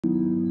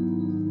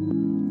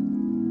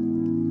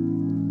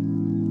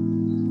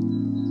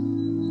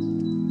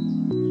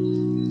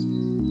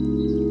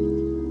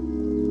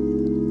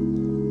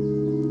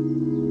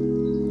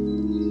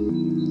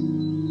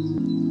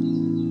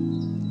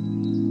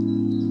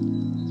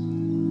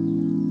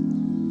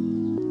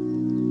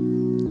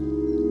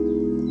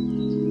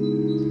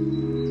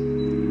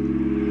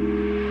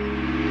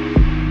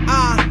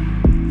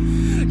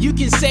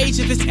rage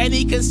if it's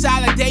any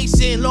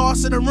consolidation.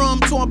 Lost in a room,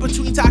 torn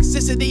between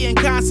toxicity and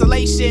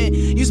consolation.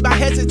 Used my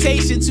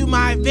hesitation to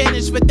my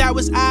advantage, but that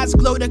was eyes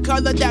glow the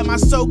color that my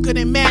soul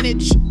couldn't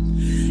manage.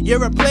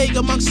 You're a plague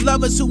amongst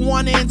lovers who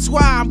want to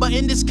entwine, but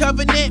in this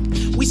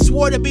covenant, we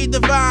swore to be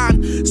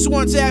divine.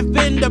 Sworn to have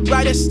been the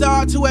brightest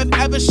star to have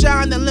ever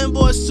shined. The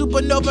limbo is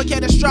supernova,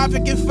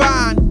 catastrophic and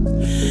fine.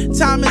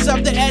 Time is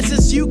of the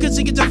essence, you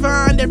continue to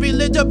find every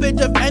little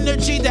bit of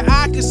energy that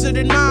I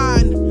consider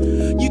mine.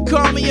 You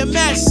call me a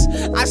mess,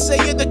 I say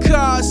you're the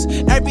cause.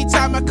 Every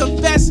time I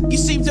confess, you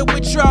seem to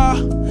withdraw.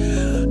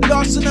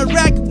 Lost in a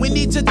wreck, we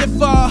need to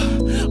defer.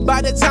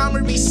 By the time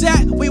we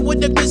reset, we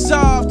would have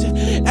dissolved.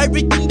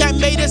 Everything that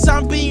made us,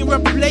 I'm being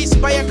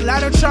replaced by a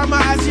cloud of trauma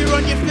as you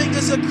run your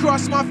fingers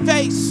across my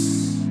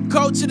face.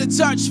 Cold to the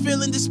touch,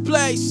 feeling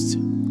displaced.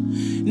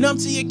 Numb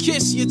to your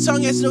kiss, your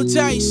tongue has no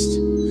taste.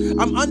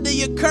 I'm under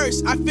your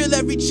curse, I feel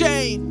every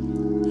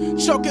chain.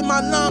 Choking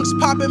my lungs,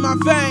 popping my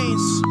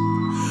veins.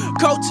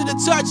 Cold to the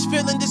touch,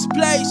 feeling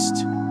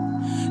displaced.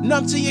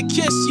 Numb to your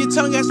kiss, your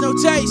tongue has no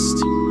taste.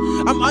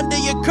 I'm under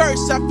your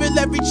curse, I feel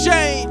every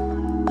chain.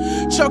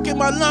 Choking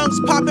my lungs,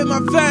 popping my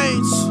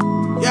veins.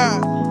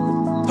 Yeah,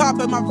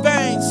 popping my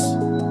veins.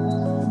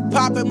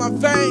 Popping my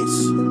veins.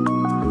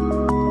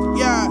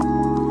 Yeah,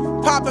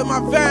 popping my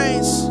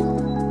veins.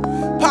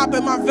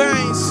 Popping my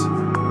veins.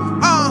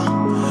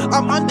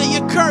 I'm under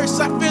your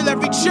curse, I feel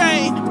every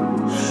chain.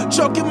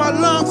 Choking my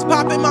lungs,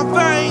 popping my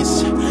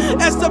veins.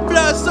 As the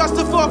blood starts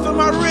to fall from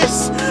my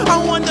wrists,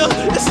 I wonder,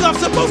 is love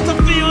supposed to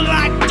feel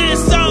like this?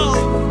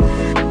 Oh.